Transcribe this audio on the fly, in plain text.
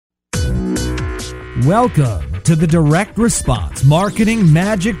Welcome to the Direct Response Marketing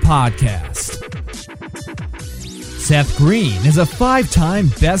Magic Podcast. Seth Green is a 5-time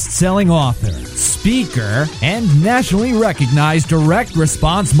best-selling author, speaker, and nationally recognized direct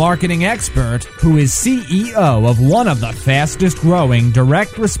response marketing expert who is CEO of one of the fastest-growing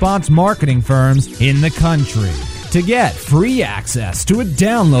direct response marketing firms in the country. To get free access to a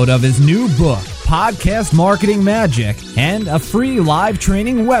download of his new book, Podcast Marketing Magic, and a free live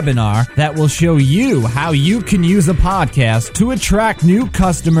training webinar that will show you how you can use a podcast to attract new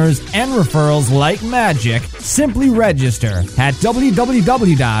customers and referrals like magic, simply register at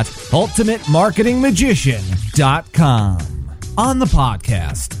www.ultimatemarketingmagician.com. On the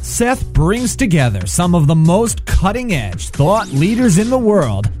podcast, Seth brings together some of the most cutting-edge thought leaders in the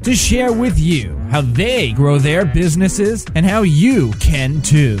world to share with you how they grow their businesses and how you can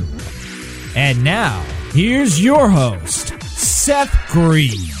too. And now, here's your host, Seth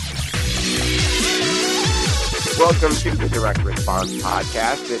Green. Welcome to the Direct Response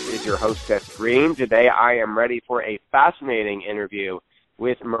Podcast. This is your host, Seth Green. Today I am ready for a fascinating interview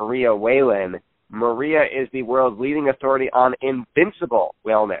with Maria Whalen. Maria is the world's leading authority on invincible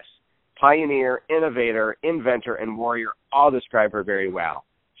wellness. Pioneer, innovator, inventor, and warrior all describe her very well.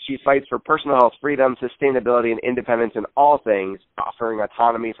 She fights for personal health, freedom, sustainability, and independence in all things, offering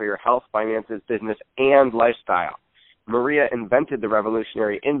autonomy for your health, finances, business, and lifestyle. Maria invented the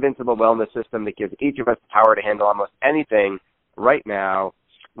revolutionary Invincible Wellness System that gives each of us the power to handle almost anything right now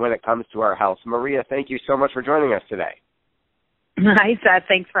when it comes to our health. Maria, thank you so much for joining us today. Hi, Seth.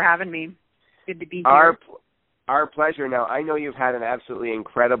 Thanks for having me. Good to be here. Our pleasure. Now, I know you've had an absolutely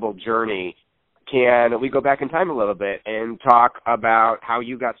incredible journey. Can we go back in time a little bit and talk about how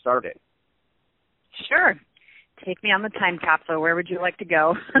you got started? Sure. Take me on the time capsule. Where would you like to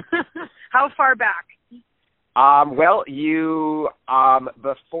go? How far back? Well, you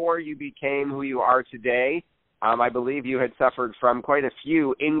before you became who you are today, I believe you had suffered from quite a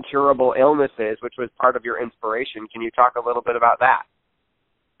few incurable illnesses, which was part of your inspiration. Can you talk a little bit about that?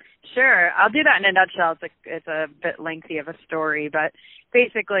 Sure. I'll do that in a nutshell. It's a bit lengthy of a story, but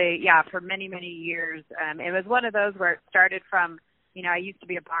basically, yeah, for many, many years, it was one of those where it started from, I used to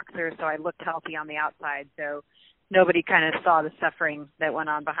be a boxer, so I looked healthy on the outside, so nobody kind of saw the suffering that went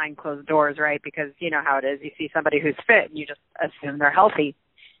on behind closed doors, right? Because you know how it is. You see somebody who's fit, and you just assume they're healthy.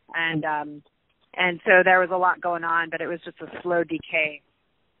 And so there was a lot going on, but it was just a slow decay.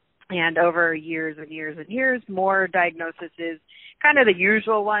 And over years and years and years, more diagnoses, kind of the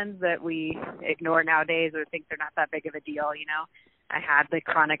usual ones that we ignore nowadays or think they're not that big of a deal, I had the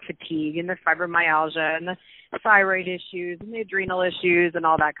chronic fatigue and the fibromyalgia and the thyroid issues and the adrenal issues and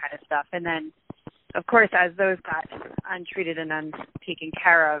all that kind of stuff. And then, of course, as those got untreated and taken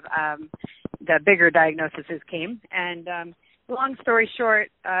care of, the bigger diagnoses came. And long story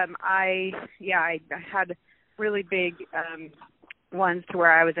short, I had really big ones to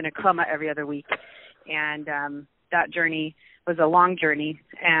where I was in a coma every other week. And that journey was a long journey,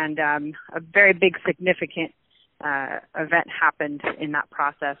 and a very big, significant event happened in that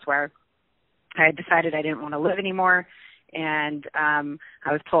process where I had decided I didn't want to live anymore, and I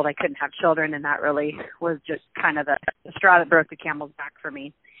was told I couldn't have children, and that really was just kind of the straw that broke the camel's back for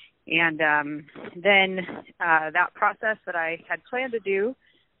me. And then that process that I had planned to do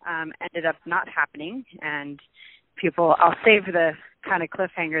ended up not happening, and I'll save the kind of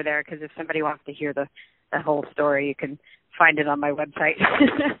cliffhanger there, because if somebody wants to hear the whole story, you can find it on my website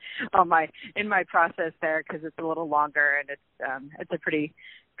in my process there, because it's a little longer, and it's a pretty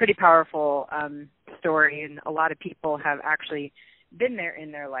powerful story, and a lot of people have actually been there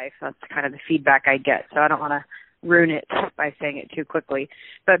in their life. That's kind of the feedback I get, so I don't want to ruin it by saying it too quickly.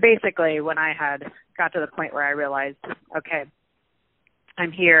 But basically, when I had got to the point where I realized, okay,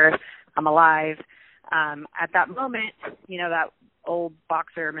 I'm here, I'm alive, at that moment, that old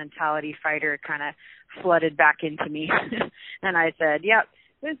boxer mentality, fighter kind of flooded back into me. And I said, yep,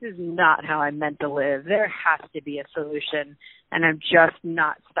 this is not how I meant to live. There has to be a solution, and I'm just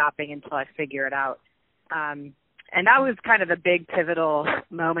not stopping until I figure it out. And that was kind of the big pivotal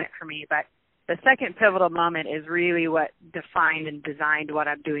moment for me. But the second pivotal moment is really what defined and designed what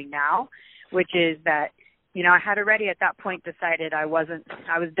I'm doing now, which is that, I had already at that point decided I was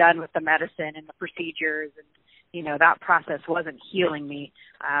done with the medicine and the procedures, and that process wasn't healing me.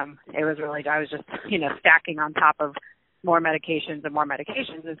 It was really, I was just, stacking on top of more medications and more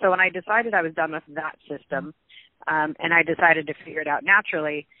medications. And so when I decided I was done with that system, and I decided to figure it out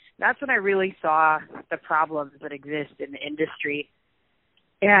naturally, that's when I really saw the problems that exist in the industry.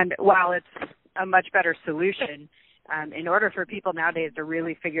 And while it's a much better solution, in order for people nowadays to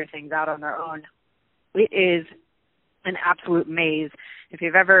really figure things out on their own, it is an absolute maze. If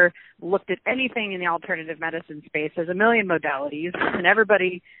you've ever looked at anything in the alternative medicine space, there's a million modalities, and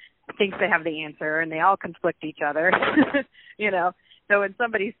everybody thinks they have the answer, and they all conflict each other, So when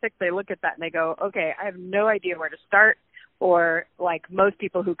somebody's sick, they look at that and they go, okay, I have no idea where to start. Or like most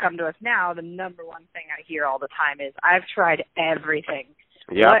people who come to us now, the number one thing I hear all the time is, I've tried everything.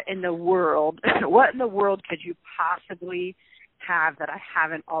 Yep. What in the world could you possibly have that I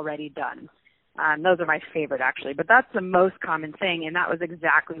haven't already done? Those are my favorite, actually. But that's the most common thing, and that was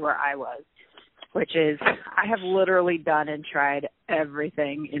exactly where I was, which is I have literally done and tried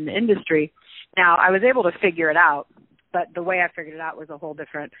everything in the industry. Now, I was able to figure it out, but the way I figured it out was a whole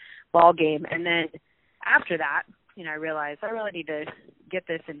different ball game. And then after that, I realized I really need to get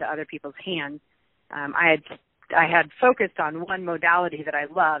this into other people's hands. I had focused on one modality that I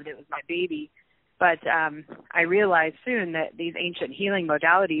loved. It was my baby. But I realized soon that these ancient healing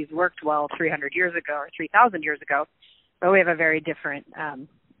modalities worked well 300 years ago or 3,000 years ago, but we have a very different,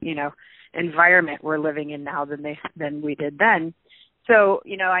 environment we're living in now than we did then. So,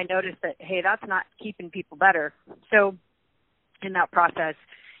 I noticed that, hey, that's not keeping people better. So in that process,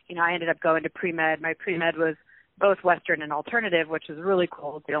 I ended up going to pre-med. My pre-med was both Western and alternative, which is really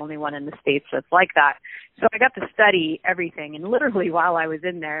cool. It's the only one in the States that's like that. So I got to study everything. And literally while I was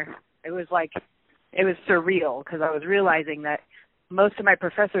in there, it was surreal because I was realizing that most of my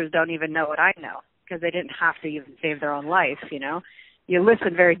professors don't even know what I know because they didn't have to even save their own life, You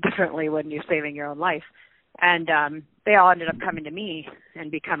listen very differently when you're saving your own life. And they all ended up coming to me and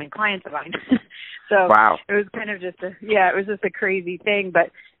becoming clients of mine. So wow. It was kind of just a crazy thing.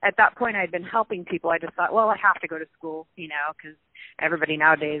 But at that point, I'd been helping people. I just thought, well, I have to go to school, because everybody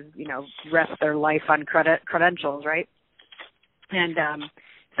nowadays, rests their life on credentials, right? And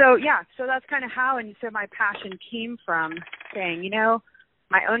so that's kind of how. And so my passion came from saying,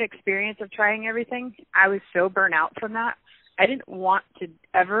 my own experience of trying everything, I was so burnt out from that. I didn't want to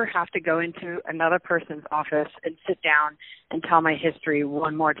ever have to go into another person's office and sit down and tell my history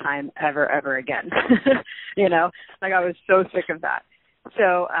one more time ever again. I was so sick of that.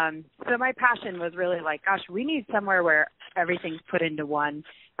 So my passion was really like, gosh, we need somewhere where everything's put into one,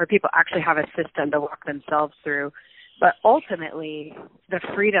 where people actually have a system to walk themselves through. But ultimately, the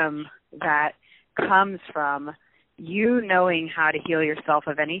freedom that comes from you knowing how to heal yourself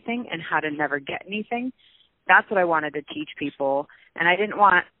of anything and how to never get anything, that's what I wanted to teach people. And I didn't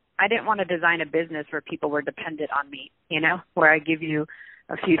want to design a business where people were dependent on me, where I give you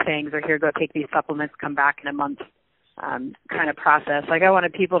a few things or here, go take these supplements, come back in a month kind of process. Like I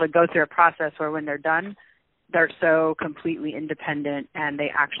wanted people to go through a process where when they're done, they're so completely independent and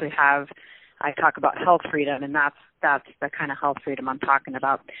they actually have, I talk about health freedom, and that's the kind of health freedom I'm talking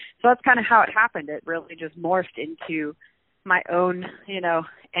about. So that's kind of how it happened. It really just morphed into my own,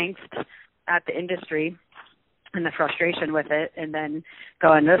 angst at the industry and the frustration with it, and then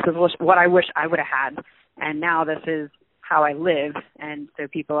going, this is what I wish I would have had, and now this is how I live. And so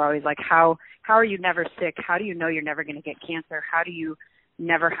people are always like, how are you never sick? How do you know you're never going to get cancer? How do you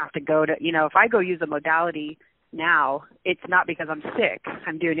never have to go to, if I go use a modality now, it's not because I'm sick.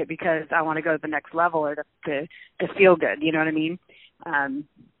 I'm doing it because I want to go to the next level or to feel good. You know what I mean?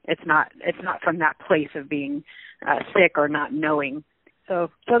 It's not from that place of being sick or not knowing. So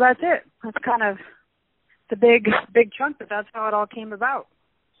that's it. That's kind of the big chunk, but that's how it all came about.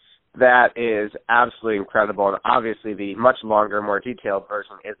 That is absolutely incredible. And obviously the much longer, more detailed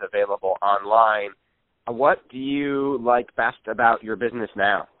version is available online. What do you like best about your business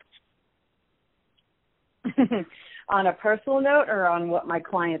now? On a personal note or on what my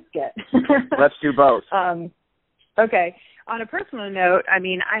clients get? Let's do both. Okay. On a personal note,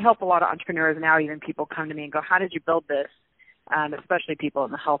 I help a lot of entrepreneurs now. Even people come to me and go, how did you build this? Especially people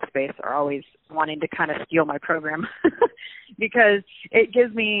in the health space are always wanting to kind of steal my program because it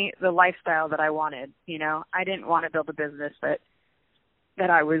gives me the lifestyle that I wanted. I didn't want to build a business that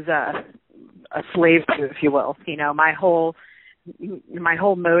I was a slave to, if you will. My whole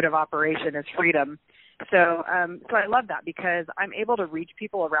mode of operation is freedom. So I love that because I'm able to reach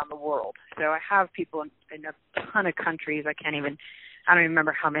people around the world. So I have people in a ton of countries. I don't even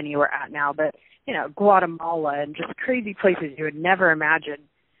remember how many we're at now, but Guatemala and just crazy places you would never imagine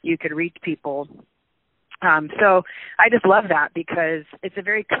you could reach people. So I just love that because it's a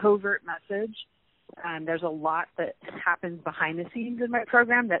very covert message. There's a lot that happens behind the scenes in my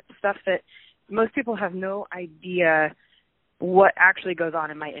program, that stuff that most people have no idea what actually goes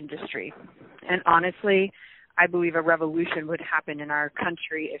on in my industry. And honestly, I believe a revolution would happen in our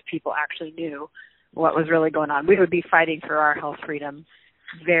country if people actually knew what was really going on. We would be fighting for our health freedom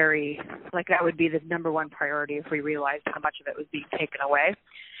that would be the number one priority if we realized how much of it was being taken away.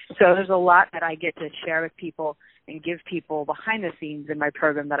 So there's a lot that I get to share with people and give people behind the scenes in my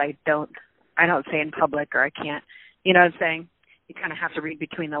program that I don't say in public, or I can't, you know what I'm saying? You kind of have to read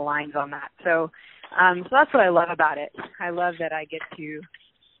between the lines on that. So that's what I love about it. I love that I get to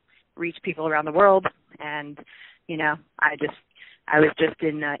reach people around the world. And, you know, I was just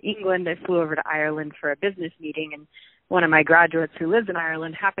in England. I flew over to Ireland for a business meeting, and one of my graduates who lives in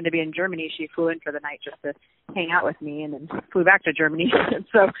Ireland happened to be in Germany. She flew in for the night just to hang out with me, and then flew back to Germany. And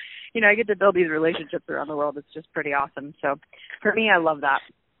so, you know, I get to build these relationships around the world. It's just pretty awesome. So for me, I love that.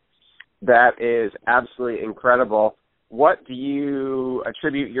 That is absolutely incredible. What do you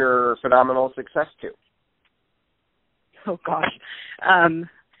attribute your phenomenal success to? Oh, gosh.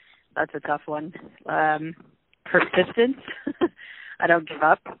 That's a tough one. Persistence. I don't give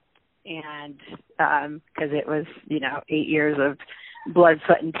up. And because it was, you know, 8 years of blood,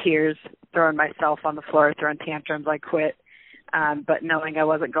 sweat, and tears, throwing myself on the floor, throwing tantrums, I quit. But knowing I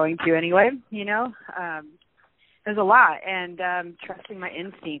wasn't going to anyway, you know, there's a lot. And trusting my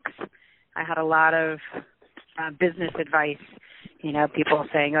instincts. I had a lot of business advice, you know, people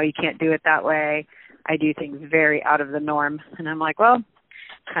saying, oh, you can't do it that way. I do things very out of the norm. And I'm like, well,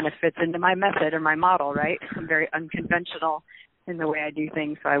 kind of fits into my method or my model, right? I'm very unconventional in the way I do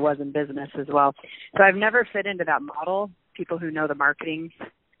things, so I was in business as well. So I've never fit into that model. People who know the marketing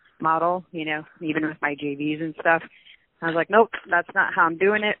model, you know, even with my JVs and stuff, I was like, nope, that's not how I'm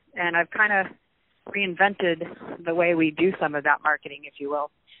doing it. And I've kind of reinvented the way we do some of that marketing, if you will.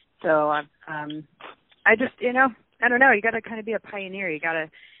 So I just, you know, I don't know. You got to kind of be a pioneer. You got to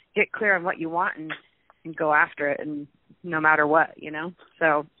get clear on what you want and go after it, and no matter what, you know.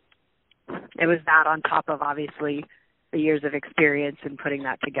 So it was that on top of obviously the years of experience and putting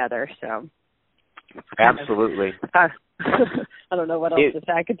that together. So absolutely. I don't know what else to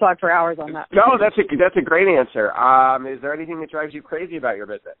say. I could talk for hours on that. No, that's a great answer. Is there anything that drives you crazy about your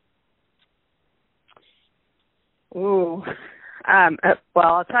business? Ooh.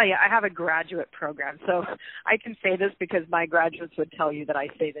 Well, I'll tell you, I have a graduate program, so I can say this because my graduates would tell you that I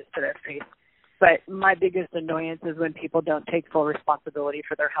say this to their face. But my biggest annoyance is when people don't take full responsibility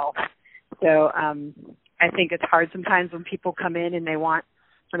for their health. So I think it's hard sometimes when people come in and they want,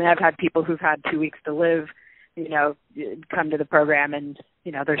 I mean, I've had people who've had 2 weeks to live, you know, come to the program and,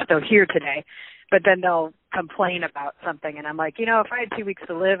 you know, they're still here today. But then they'll complain about something. And I'm like, you know, if I had 2 weeks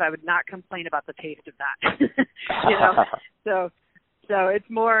to live, I would not complain about the taste of that. You know, so it's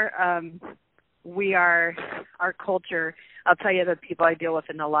more our culture. I'll tell you, the people I deal with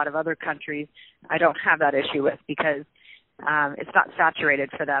in a lot of other countries, I don't have that issue with because it's not saturated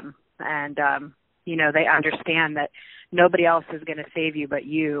for them. And, you know, they understand that nobody else is going to save you but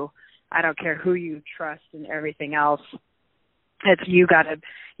you. I don't care who you trust and everything else. It's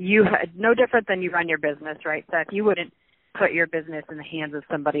no different than you run your business, right, Seth? You wouldn't put your business in the hands of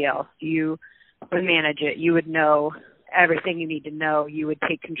somebody else. You would manage it. You would know everything you need to know. You would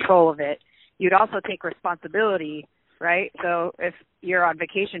take control of it. You'd also take responsibility, right? So if you're on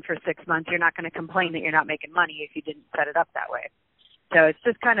vacation for 6 months, you're not going to complain that you're not making money if you didn't set it up that way. So it's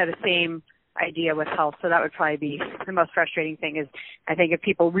just kind of the same idea with health. So that would probably be the most frustrating thing is I think if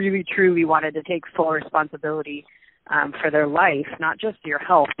people really, truly wanted to take full responsibility for their life, not just your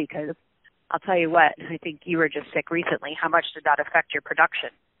health, because I'll tell you what, I think you were just sick recently. How much did that affect your production?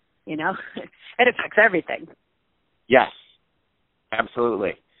 You know, it affects everything. Yes,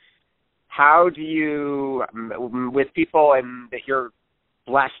 absolutely. How do you, with people and that you're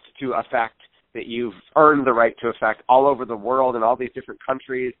blessed to affect, that you've earned the right to affect all over the world in all these different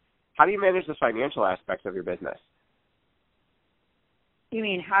countries, how do you manage the financial aspects of your business? You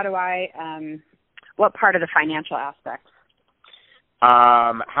mean, how do I, what part of the financial aspect?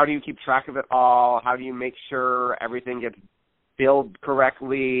 How do you keep track of it all? How do you make sure everything gets billed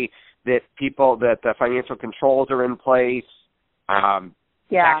correctly, that the financial controls are in place,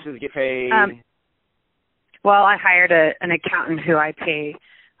 taxes get paid? Well, I hired an accountant who I pay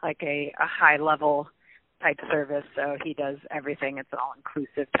like a high-level type service, so he does everything. It's an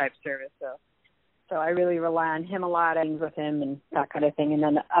all-inclusive type service. So I really rely on him a lot, things with him and that kind of thing. And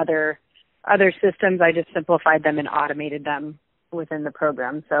then other systems, I just simplified them and automated them within the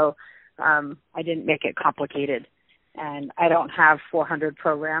program. So I didn't make it complicated. And I don't have 400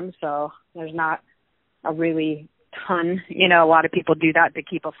 programs, so there's not a really ton. You know, a lot of people do that to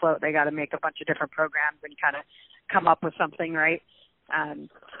keep afloat. They got to make a bunch of different programs and kind of come up with something, right?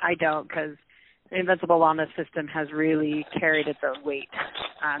 I don't, because the Invincible Wellness System has really carried its own weight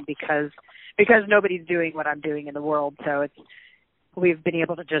because nobody's doing what I'm doing in the world. So we've been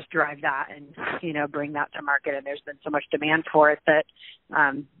able to just drive that and, you know, bring that to market. And there's been so much demand for it that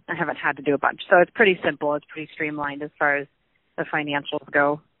I haven't had to do a bunch. So it's pretty simple. It's pretty streamlined as far as the financials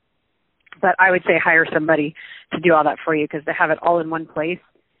go. But I would say hire somebody to do all that for you, because to have it all in one place,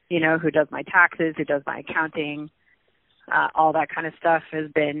 you know, who does my taxes, who does my accounting, all that kind of stuff has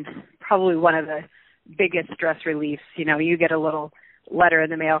been probably one of the biggest stress reliefs. You know, you get a little letter in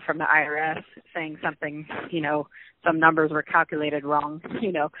the mail from the IRS saying something, you know, some numbers were calculated wrong.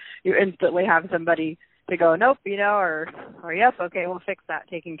 You know, you instantly have somebody to go, nope, you know, or yes, okay, we'll fix that,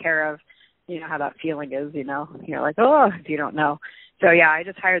 taken care of. You know how that feeling is, you know. You're like, oh, you don't know. So, yeah, I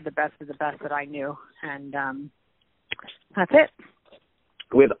just hired the best of the best that I knew, and that's it.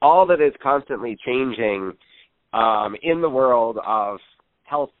 With all that is constantly changing in the world of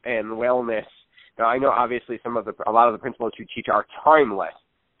health and wellness, now, I know obviously a lot of the principles you teach are timeless.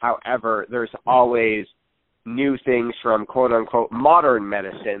 However, there's always new things from quote-unquote modern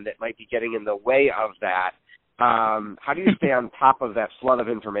medicine that might be getting in the way of that. How do you stay on top of that flood of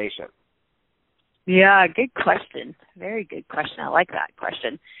information? Yeah, good question. Very good question. I like that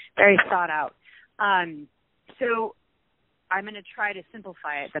question. Very thought out. So I'm going to try to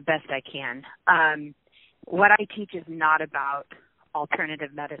simplify it the best I can. What I teach is not about alternative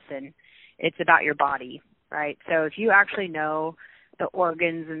medicine. It's about your body, right? So if you actually know the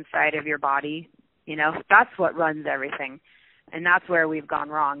organs inside of your body, you know, that's what runs everything. And that's where we've gone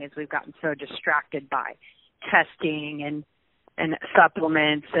wrong, is we've gotten so distracted by testing and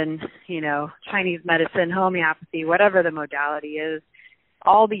supplements and, you know, Chinese medicine, homeopathy, whatever the modality is.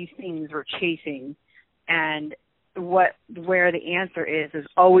 All these things we're chasing, and where the answer is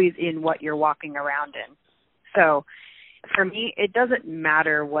always in what you're walking around in. So for me, it doesn't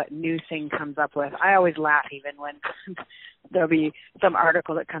matter what new thing comes up with. I always laugh even when there'll be some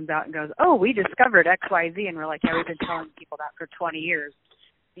article that comes out and goes, oh, we discovered XYZ, and we're like, yeah, we've been telling people that for 20 years.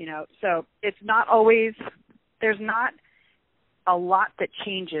 You know, so it's not always, there's not a lot that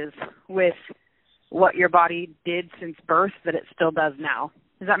changes with what your body did since birth that it still does now.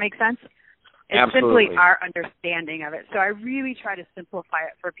 Does that make sense? It's Absolutely. Simply our understanding of it. So I really try to simplify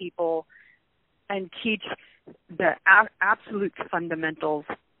it for people and teach the absolute fundamentals.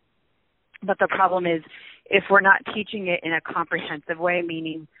 But the problem is, if we're not teaching it in a comprehensive way,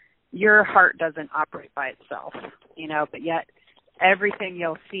 meaning your heart doesn't operate by itself, you know, but yet everything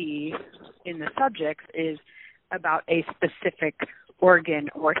you'll see in the subjects is about a specific organ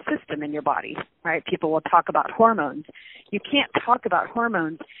or system in your body, right? People will talk about hormones. You can't talk about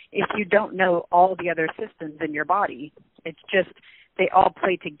hormones if you don't know all the other systems in your body. It's just they all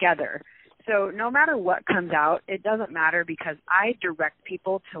play together. So no matter what comes out, it doesn't matter, because I direct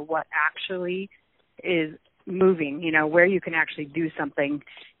people to what actually is moving, you know, where you can actually do something.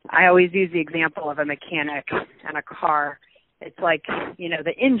 I always use the example of a mechanic and a car. It's like, you know,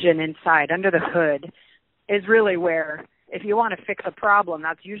 the engine inside, under the hood, is really where, if you want to fix a problem,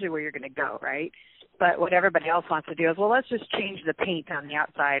 that's usually where you're going to go, right? But what everybody else wants to do is, well, let's just change the paint on the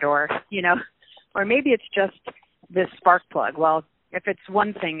outside, or, you know, or maybe it's just this spark plug. Well, if it's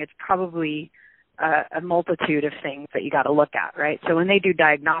one thing, it's probably a multitude of things that you got to look at, right? So when they do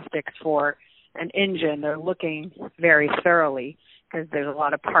diagnostics for an engine, they're looking very thoroughly, because there's a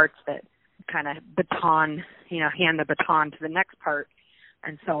lot of parts that kind of baton, you know, hand the baton to the next part,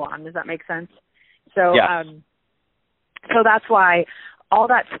 and so on. Does that make sense? So, yes. So that's why all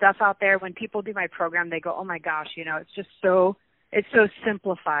that stuff out there, when people do my program, they go, oh my gosh, you know, it's so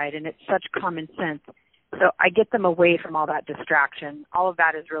simplified and it's such common sense. So I get them away from all that distraction. All of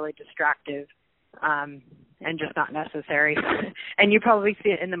that is really distractive and just not necessary. And you probably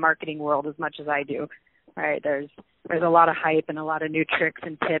see it in the marketing world as much as I do, right? There's a lot of hype and a lot of new tricks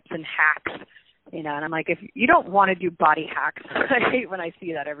and tips and hacks, you know, and I'm like, if you don't want to do body hacks, I hate when I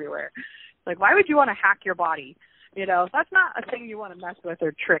see that everywhere. Like, why would you want to hack your body? You know, that's not a thing you want to mess with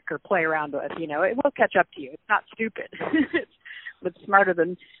or trick or play around with. You know, it will catch up to you. It's not stupid. It's smarter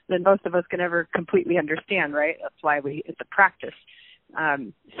than most of us can ever completely understand, right? That's why it's a practice.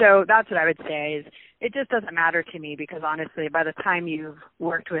 So that's what I would say is, it just doesn't matter to me, because honestly, by the time you've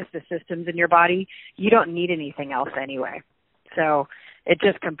worked with the systems in your body, you don't need anything else anyway. So it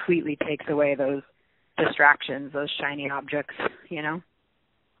just completely takes away those distractions, those shiny objects, you know?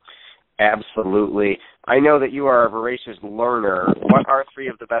 Absolutely. I know that you are a voracious learner. What are 3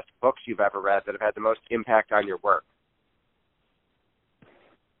 of the best books you've ever read that have had the most impact on your work?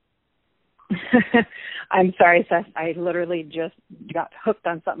 I'm sorry, Seth. I literally just got hooked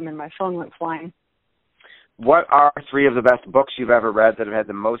on something and my phone went flying. What are 3 of the best books you've ever read that have had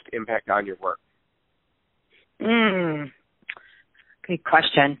the most impact on your work? Good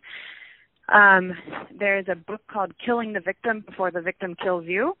question. There's a book called Killing the Victim Before the Victim Kills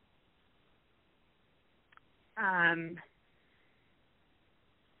You.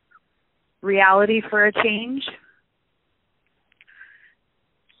 Reality for a Change.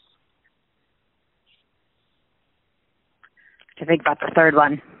 to think about the third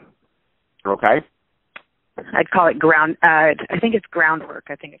one. Okay. I'd call it I think it's groundwork.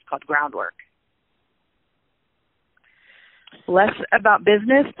 I think it's called groundwork. Less about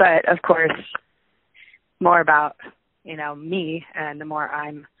business, but of course, more about, me, and the more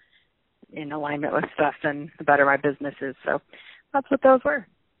I'm in alignment with stuff, then the better my business is. So that's what those were.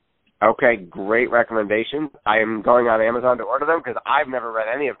 Okay, great recommendation. I am going on Amazon to order them because I've never read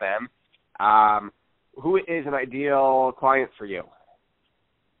any of them. Who is an ideal client for you?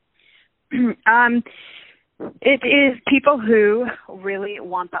 It is people who really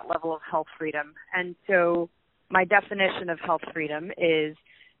want that level of health freedom. And so my definition of health freedom is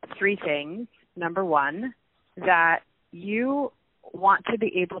 3 things. Number 1, that you want to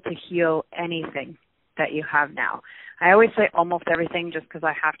be able to heal anything that you have now. I always say almost everything just because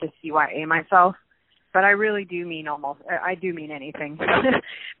I have to CYA myself, but I really do mean I do mean anything.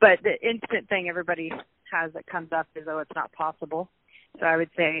 But the instant thing everybody has that comes up is, it's not possible. So I would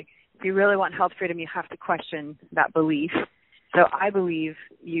say if you really want health freedom, you have to question that belief. So I believe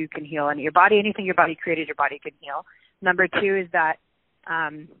you can heal anything your body created, your body can heal. Number 2 is that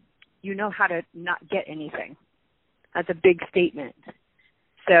you know how to not get anything. That's a big statement.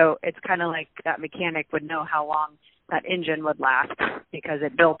 So it's kind of like that mechanic would know how long that engine would last because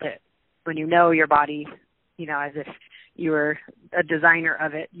it built it. When you know your body, as if you were a designer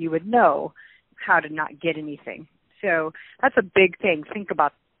of it, you would know how to not get anything. So that's a big thing. Think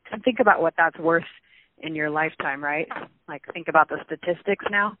about what that's worth in your lifetime, right? Like think about the statistics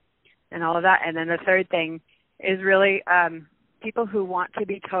now and all of that. And then the third thing is really people who want to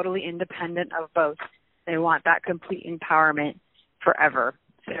be totally independent of both. They want that complete empowerment forever.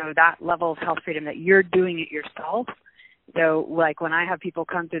 So that level of health freedom that you're doing it yourself. So like when I have people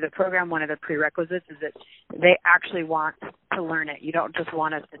come through the program, one of the prerequisites is that they actually want to learn it. You don't just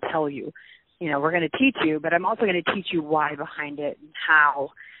want us to tell you, we're going to teach you, but I'm also going to teach you why behind it and how,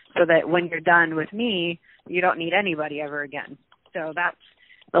 so that when you're done with me, you don't need anybody ever again. So that's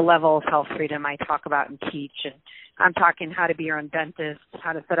the level of health freedom I talk about and teach. And I'm talking how to be your own dentist,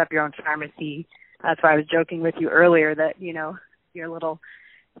 how to set up your own pharmacy. That's why I was joking with you earlier that, your little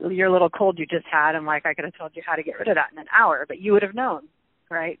cold you just had, I'm like, I could have told you how to get rid of that in an hour, but you would have known,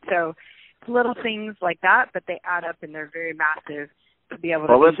 right? So little things like that, but they add up and they're very massive to be able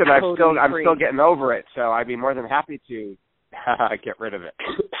to Well, listen, totally I'm still getting over it, so I'd be more than happy to get rid of it.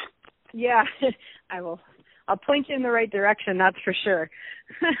 Yeah, I will. I'll point you in the right direction, that's for sure.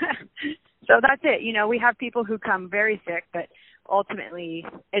 So that's it. We have people who come very sick, but ultimately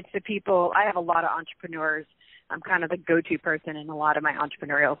it's the people. I have a lot of entrepreneurs. I'm kind of the go-to person in a lot of my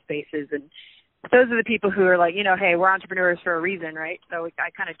entrepreneurial spaces. And those are the people who are like, hey, we're entrepreneurs for a reason, right? So I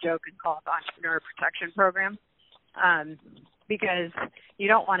kind of joke and call it the Entrepreneur Protection Program because you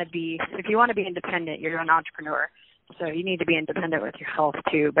don't want to be, if you want to be independent, you're an entrepreneur. So you need to be independent with your health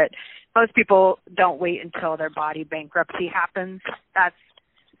too. But most people don't wait until their body bankruptcy happens. That's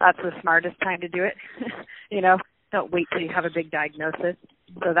the smartest time to do it. Don't wait till you have a big diagnosis.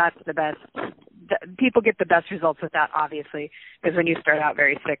 So that's the best. People get the best results with that, obviously, because when you start out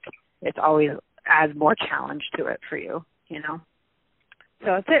very sick, it's always adds more challenge to it for you, So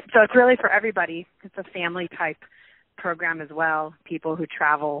it's it. So it's really for everybody. It's a family type program as well, people who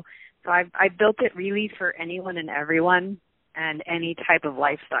travel. So I built it really for anyone and everyone and any type of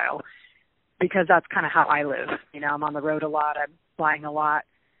lifestyle because that's kind of how I live. I'm on the road a lot. I'm flying a lot,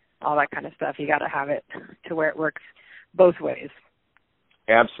 all that kind of stuff. You got to have it to where it works both ways.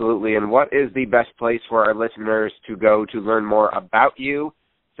 Absolutely. And what is the best place for our listeners to go to learn more about you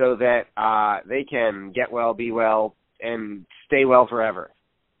so that they can get well, be well, and stay well forever?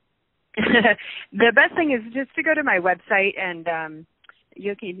 The best thing is just to go to my website and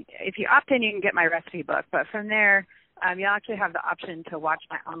if you opt in, you can get my recipe book. But from there, you'll actually have the option to watch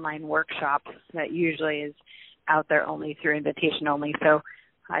my online workshop that usually is out there only through invitation only. So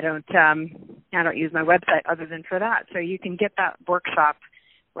I don't use my website other than for that. So you can get that workshop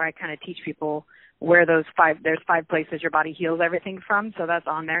where I kind of teach people where there's 5 places your body heals everything from. So that's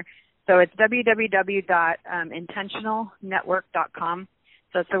on there. So it's www.intentionalnetwork.com.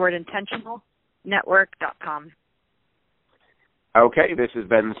 So it's the word intentionalnetwork.com. Okay, this has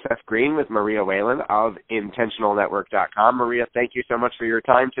been Seth Green with Maria Whalen of intentionalnetwork.com. Maria, thank you so much for your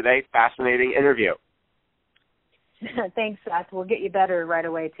time today. Fascinating interview. Thanks, Seth. We'll get you better right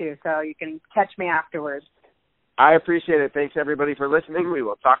away, too, so you can catch me afterwards. I appreciate it. Thanks, everybody, for listening. We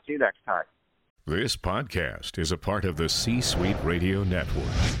will talk to you next time. This podcast is a part of the C-Suite Radio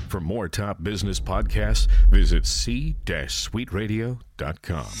Network. For more top business podcasts, visit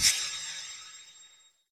c-suiteradio.com.